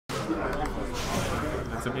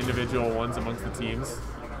And some individual ones amongst the teams.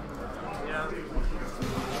 Yeah.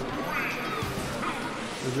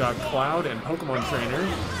 We've got Cloud and Pokemon Trainer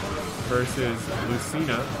versus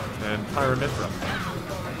Lucina and Pyramithra.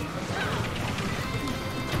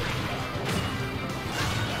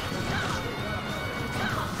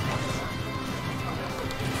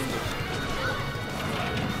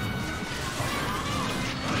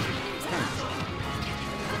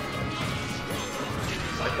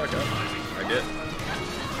 I did.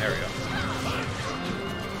 There we go.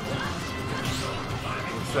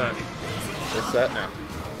 What's that? We're set now.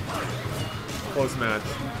 Close match.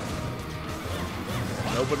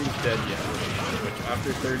 Nobody's dead yet, which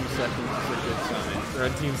after 30 seconds is a good sign.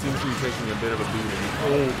 Red team seems to be taking a bit of a beating.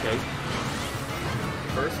 Oh, okay.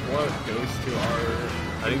 First blood goes to our...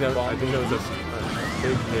 I think that was a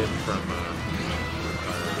big hit from...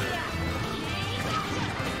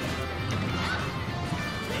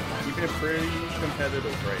 keeping it pretty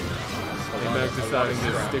competitive right now. aMac deciding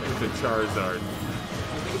to stick with the Charizard.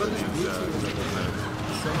 Think about this Beezy.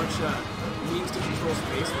 So much means to control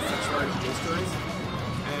space with such large destroys.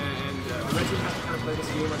 And the red team has to kind of play this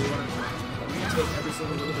game where they want to retake every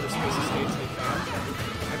single little bit of space and stage they can.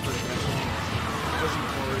 Hyper-aggression, pushing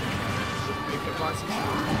forward with big hitboxes.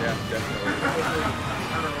 Yeah, definitely.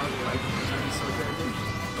 Counter a lot of like so good.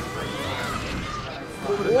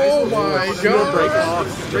 Oh my god!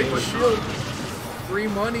 Great Great shield. Free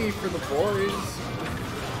money for the boys.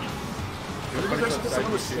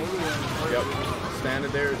 Someone was standing there. Yep.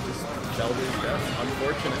 Standing there, just dealt his death.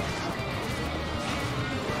 Unfortunate.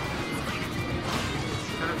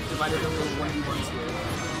 Kind of divided them into 1v1s here.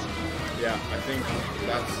 Yeah, I think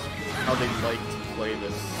that's how they like to play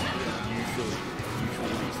this. Usually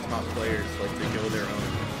these top players like to go their own.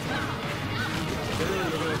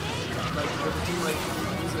 Like, with a team like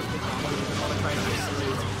Beezy, they want to try to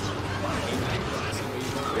isolate aMac.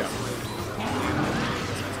 Yeah.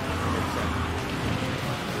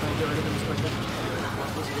 Get rid of him as quickly.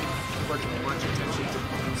 Unfortunately, much attention to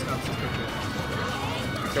Scubbss as quickly.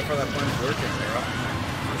 So far that plan's working, Sarah.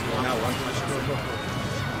 Well, now one punch.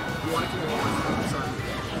 You want to keep one focus on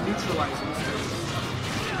neutralizing Scubbss,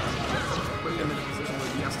 putting him in a position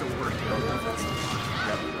where he has to work to build defense.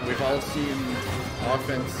 Yep. We've all seen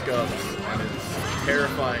offense Scubbss, and it's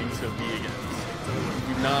terrifying to be against.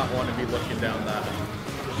 You do not want to be looking down that.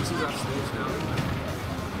 You see that stage now.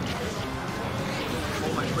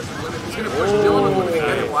 Oh my goodness, he's going to push Dylan with it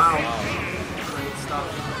again. Wow. Great stuff.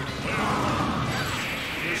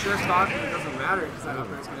 You're sure stock, it doesn't matter because that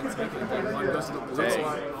upper's going to take it. Then one goes to the blue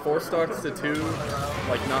slot. 4 stocks to 2,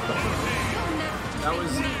 like nothing. That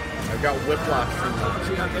was... I've got whiplash from that.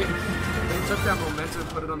 Yeah, they took that momentum,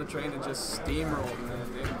 put it on the train, and just steamrolled, man.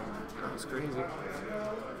 That was crazy.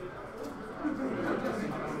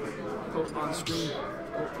 Quote on screen.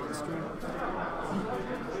 Quote on screen.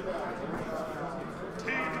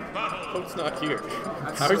 Coach's not here.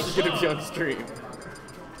 How is he going to be on stream?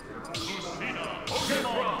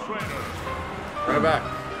 Run it back.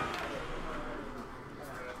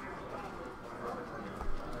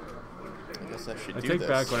 I guess I should do this. I take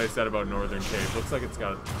back what I said about Northern Cave. Looks like it's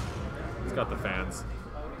got the fans.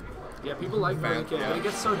 Yeah, people like Northern Cave, but it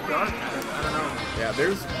gets so dark. I don't know. Yeah,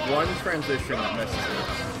 there's one transition that messes it,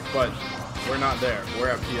 but we're not there. We're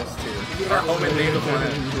at PS2. Our home and native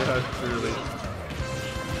land. Yeah, truly.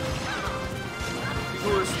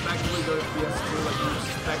 People respectfully go to PS2 like you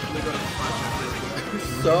respectfully go to Smash.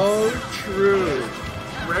 So true.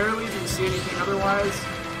 Rarely do you see anything otherwise.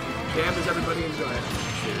 Damn, does everybody enjoy it?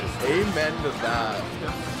 Amen to that.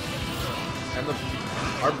 Yeah. And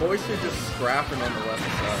our boys are just scrapping on the left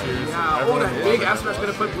side. Yeah, oh, that big aspect's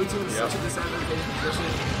gonna put Blue Team in such a disadvantageous position.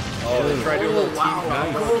 Oh, they tried to do a little wow,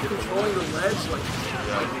 team Roll controlling the ledge like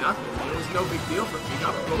nothing. It was no big deal for him. He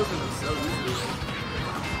got both of them so easily.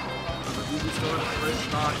 He's going to first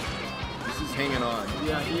stock. This is hanging on.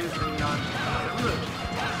 Yeah, he is hanging on. I'm a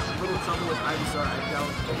little trouble with Ivysaur. I doubt.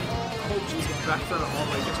 Oh, jeez, back front all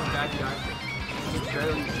the way. Gets on that guy. Just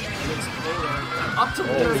barely gets up to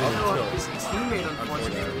his teammate,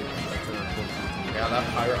 unfortunately. Yeah, that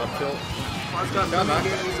higher up tilt. Far's got a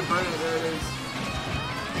game. He's a burner. There it is.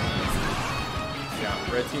 Yeah,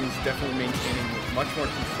 red team's definitely maintaining much more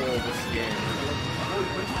control of this game.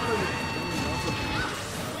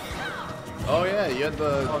 Oh yeah, you had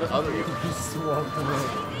the other.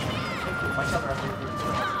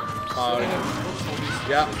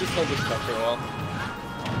 Yeah, just hold this stuff for a while.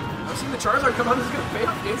 I've seen the Charizard come out. This is gonna pay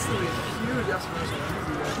off instantly. Huge exclamation.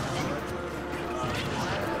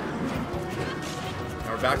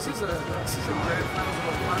 Our back This is a grand finals of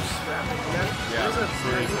a punch scrap again. Yeah, There's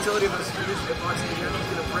a utility of a Swedish hitbox again. He's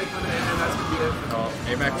gonna break one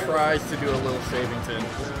aMac tries to do a little Savington.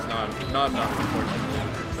 It's not enough, unfortunately.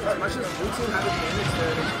 As much as blue team had advantage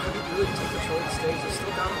there, they couldn't really take control of the stage. They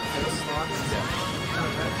still got him in the slot.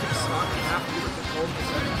 Slot and half of the control of the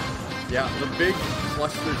stage. Yeah, the big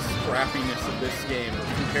cluster scrappiness of this game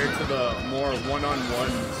compared to the more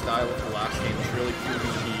one-on-one style of the last game is really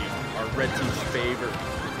proving to be our red team's favor.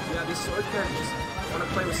 Yeah, these sword characters want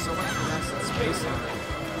to play with so much finesse and space on it.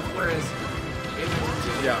 Whereas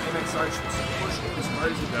aMac's Arch was pushing as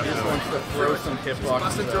hard as he could. He just wants to throw some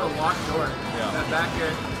hitboxes. Busted through a locked door. Yeah. That back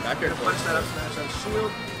air. Punch that up smash on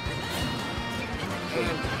shield.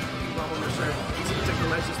 And level reserve. Easy to take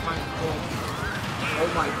the ledge, just find control. Oh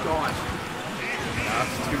my god.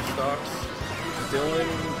 Last 2 stocks. Dylan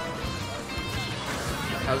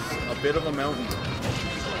has a bit of a mountain.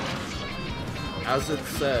 As it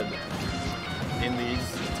said, in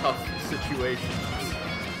these tough situations.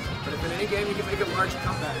 But if in any game you can make a large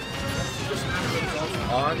comeback,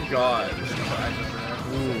 on God.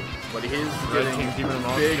 Ooh. But he is getting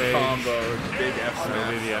big combo, big F smash.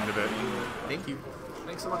 That'll be the end of it. Thank you.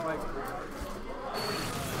 Thanks so much, Mike.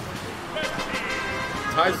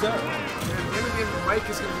 Ties up. And Mike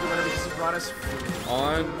is going to do whatever he brought us.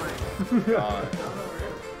 On God.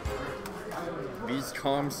 These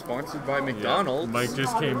comms sponsored by McDonald's. Yeah. Mike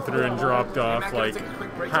just came through and dropped off like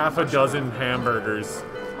half a dozen hamburgers.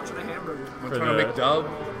 For the McDub.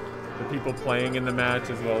 The people playing in the match,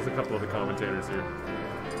 as well as a couple of the commentators here.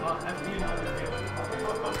 I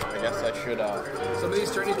guess I should. Some of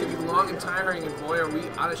these journeys can be long and tiring, and boy, are we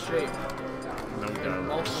out of shape. No doubt.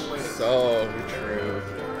 Multiple ways. So true.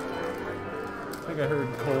 I think I heard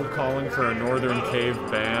cold calling for a Northern Cave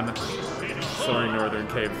ban. Sorry, Northern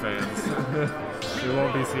Cave fans. You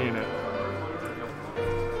won't be seeing it.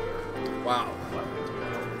 Wow.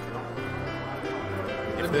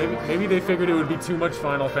 Maybe they figured it would be too much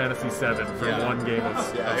Final Fantasy VII for one game of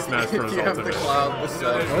Smash Bros. If you have the cloud,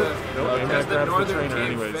 the aMac grabs the trainer Cave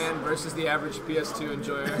anyways. fan versus the average PS2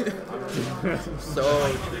 enjoyer. So a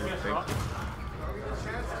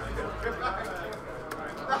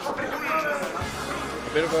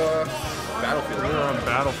bit of a battlefield. We're on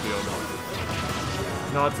Battlefield.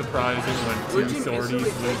 Not surprising when 2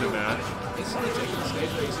 swordies lose a match.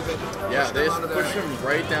 Yeah, they just push him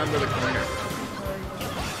right down to the corner.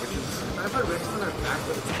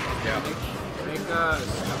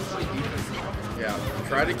 Yeah,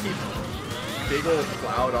 try to keep big old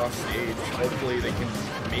Cloud off stage. Hopefully they can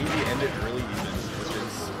maybe end it early even, which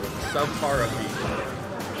is subpar of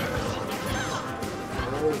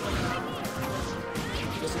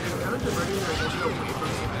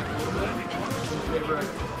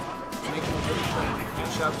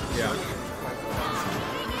Yeah.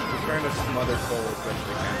 We're trying to smother Cole as best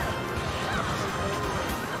we can.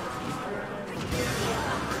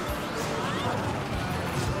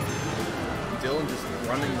 Dylan just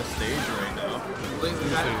running the stage right now.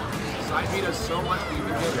 Side B does so much, but you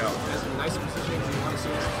can get as nice a position as you want to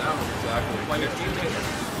see this out. Exactly. Like your teammate.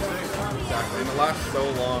 Exactly. And it lasts so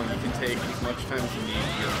long, you can take as much time as you need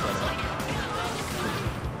to get set up.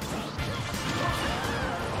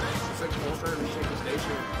 It's like Cole's trying to retake the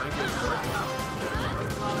station. Frankly, it's working out.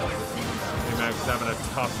 aMac's having a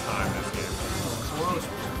tough time this game. Close.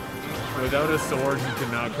 Without a sword, he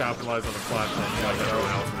cannot capitalize on the platform like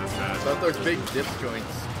everyone else in this match. Without those big dip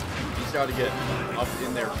joints, he's got to get up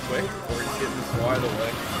in there quick, or he's getting wide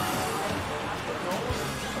away.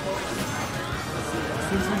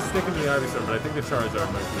 Seems to be sticking the Ivysaur, but I think the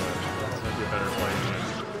Charizard might be a better play.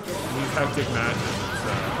 In these hectic matches,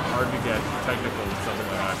 it's hard to get technical with something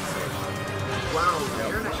like Ivysaur. Wow,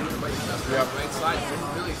 Aaron actually might be the right side.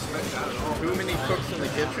 Didn't really expect that at all. Too many cooks in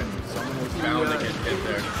the kitchen. Someone was bound to get hit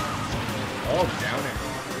there. Oh, down it.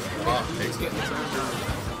 Oh, He's getting his own down.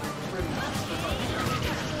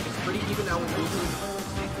 It's pretty even now with Beezy.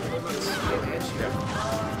 On the side edge here.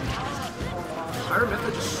 Pyro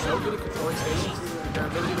Method just so good at controlling stations. Their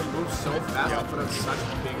ability to move so fast and put out such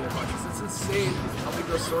big punches. It's insane how big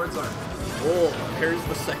those swords are. Oh, parries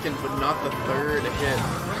the second, but not the third hit.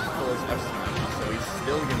 Pull his F smash, so he's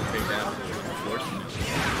still going to take damage, unfortunately.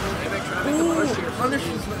 Ooh,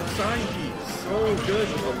 punishes that sign key. So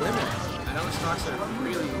good with the limit. I know the stocks are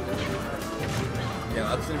really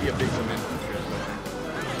Yeah, that's going to be a big momentum shift.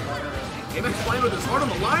 aMac's playing with his heart on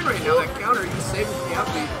the line right now. That counter, he's saving the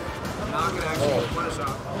upbeat. Not going to actually punish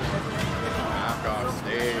off. Back off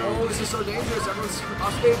stage. Oh, this is so dangerous. Everyone's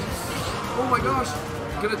off stage. Oh my gosh.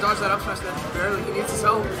 Gonna dodge that up smash then. Barely. He needs his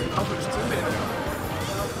help. Help his teammate.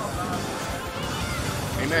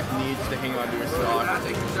 aMac needs to hang on to his stock.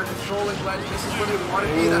 They're controlling ledge. This is where they want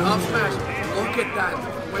to be. That up smash. look at that.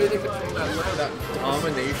 The way they control that ledge. That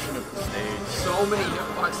domination of the stage. So many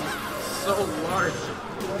hitboxes, so large.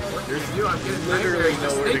 There's You know, I'm getting literally nightmares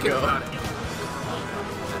just nowhere to thinking go. about it.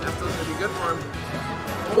 And that's going to be good for him.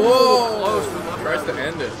 Whoa! Close from one Tries to round.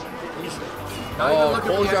 end it. He's not even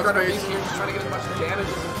looking pulling for the drop edge guard on space. Beezy here, just trying to get as much damage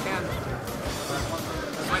as he can.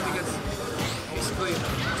 This might be against basically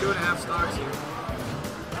 2.5 stocks here.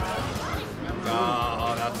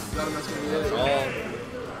 Oh, that's That's going to be it. all.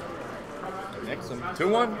 Next one.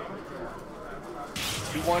 2-1.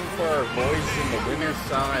 2-1 for our boys in the winner's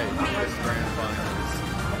side of this grand finals.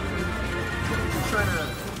 Trying to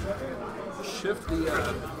shift the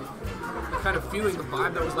kind of feeling, the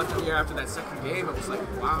vibe that was left in the air after that second game. It was like,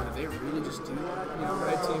 wow, did they really just do that? You know,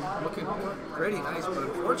 red team looking pretty nice, but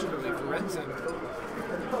unfortunately for red team,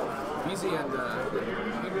 Beezy and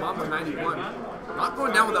Big Mama 91 not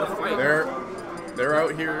going down without a fight. They're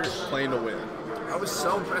out here playing to win. I was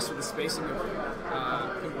so impressed with the spacing of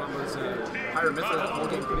Pink Mama's Pyramithra that whole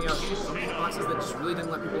game, putting out some boxes that just really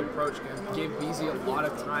didn't let people approach and gave Beezy a lot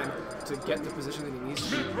of time to get in the position that he needs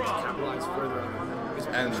to be to capitalize further on his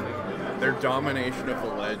And positioning. their domination of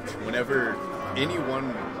the ledge, whenever any one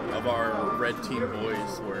of our red team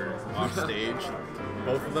boys were off stage,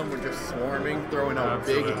 both of them were just swarming, throwing out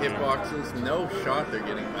big hitboxes. No shot they're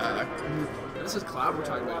getting back. And this is Cloud we're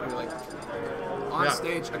talking about here, like on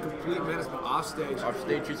stage, a complete menace, but off stage, Off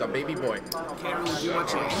stage, he's a baby boy. can't really do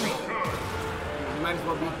much. You might as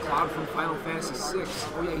well be Cloud from Final Fantasy VI.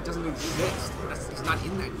 Oh yeah, he doesn't exist. He's not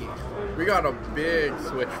in that game. We got a big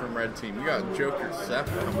switch from red team. We got Joker Seth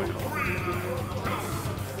coming up.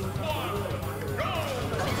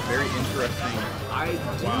 Very interesting.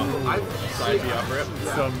 Side B up rip.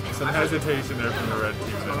 Some hesitation there from the red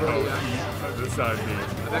team. The side B.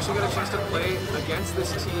 I've actually got a chance to play against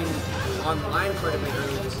this team online quite a bit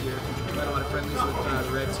earlier this year. I've had a lot of friendlies with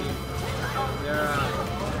the red team.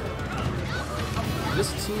 This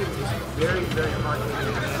team is very, very hard to hit.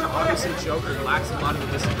 And obviously Joker lacks a lot of the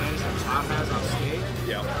disadvantage that Cloud has on stage.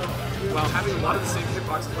 Yeah. While having a lot of the same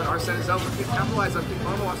hitboxes when Arsene is out, he capitalize on Big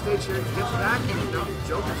Mama off stage here, gets back, and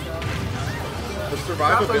Joker's The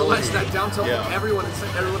Grab the ledge survivability. that down tilt Yeah. everyone and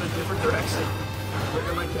send everyone in a different direction.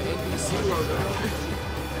 Looking like the NBC logo.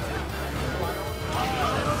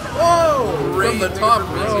 Whoa! Great From the thing top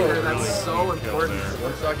from Beezy there, row. that's so important.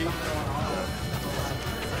 One sucky.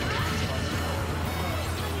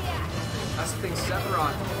 That's the thing,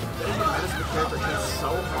 Sephiroth, getting the menace of the character hits so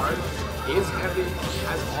hard, is heavy,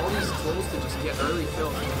 has all these tools to just get early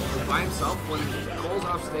kills. By himself, when Cole's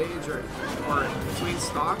off stage or between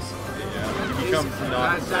stocks, Yeah, he becomes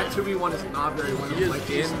not. that 2v1 is not very winnable. He is Like,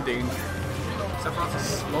 in danger. Sephiroth's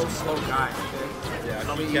a slow guy, okay? Yeah,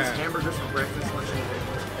 Probably he eats can. hamburgers for breakfast, lunch, and dinner.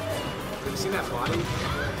 Have you seen that body?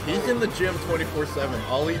 He's in the gym 24/7.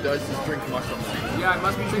 All he does is drink muscle milk. Yeah, I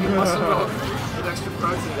must be drinking muscle milk with extra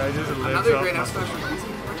protein. Guy just lives Another off great muscle aspect from Beezy.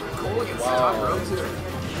 Cole against the Wow. top row too.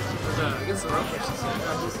 Against the rope, I should say.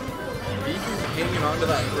 He's hanging on to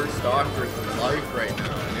that first stock for his life right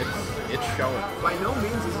now, and it's showing. By no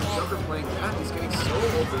means is his Joker playing bad. He's getting so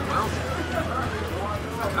overwhelmed.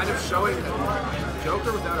 Kind of showing that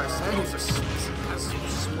Joker without Arsene has a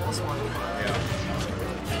small spot. Yeah.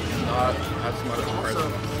 Not as much Also,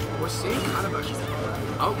 presence. we're seeing kind of a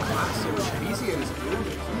outclass here with Beezy and his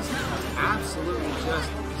movement. He's absolutely just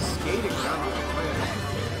skating around with the players.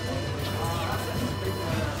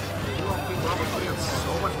 King Robert putting on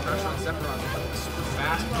so much pressure on Sephiroth. Super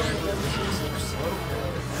fast character, super slow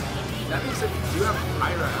character. That means that you do have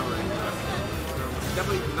Pyra out right now.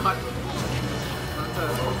 Definitely not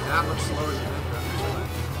that much slower than that.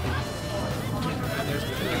 And there's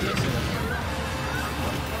the thing.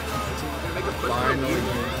 Make a push for a Finally, lead.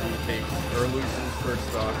 he takes or loses his first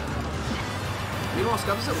stock. Meanwhile,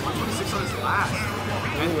 Scubbss at 126 on his last.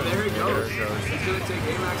 And there he goes. He's going to take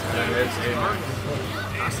aMac. And it's aMac.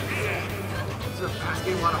 This is a fast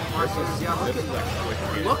game, a lot of hard uses. Yeah,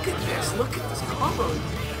 look at this. Look at this combo.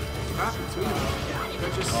 Crap between them.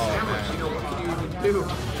 They're just sandwiched. man. You know, what can you even do?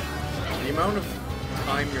 The amount of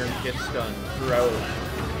time your hits done throughout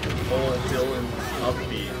whole Dylan's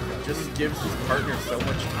upbeat just gives his partner so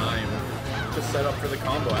much time to set up for the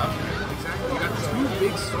combo after. Exactly. You got two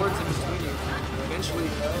big swords in between you. Eventually,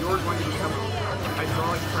 you're going to become a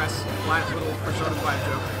hydraulic press, flat little Persona 5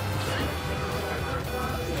 Joker.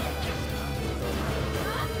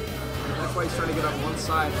 That's why he's trying to get on one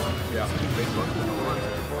side. Yeah. Facebook.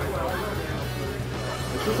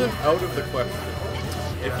 This isn't out of the question.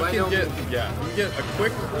 If he can get, if he get a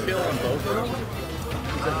quick kill on both of them,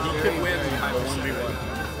 he could win the 1v1.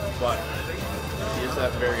 But he is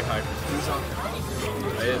at very high percentage.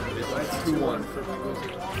 It's 2-1.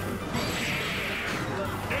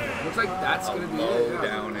 Looks like that's going to be Low it. Yeah.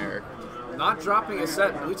 down air. Not dropping a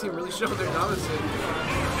set. Blue team really showed their dominance in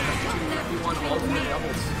 2v1 alternate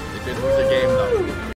doubles. They did lose a game though.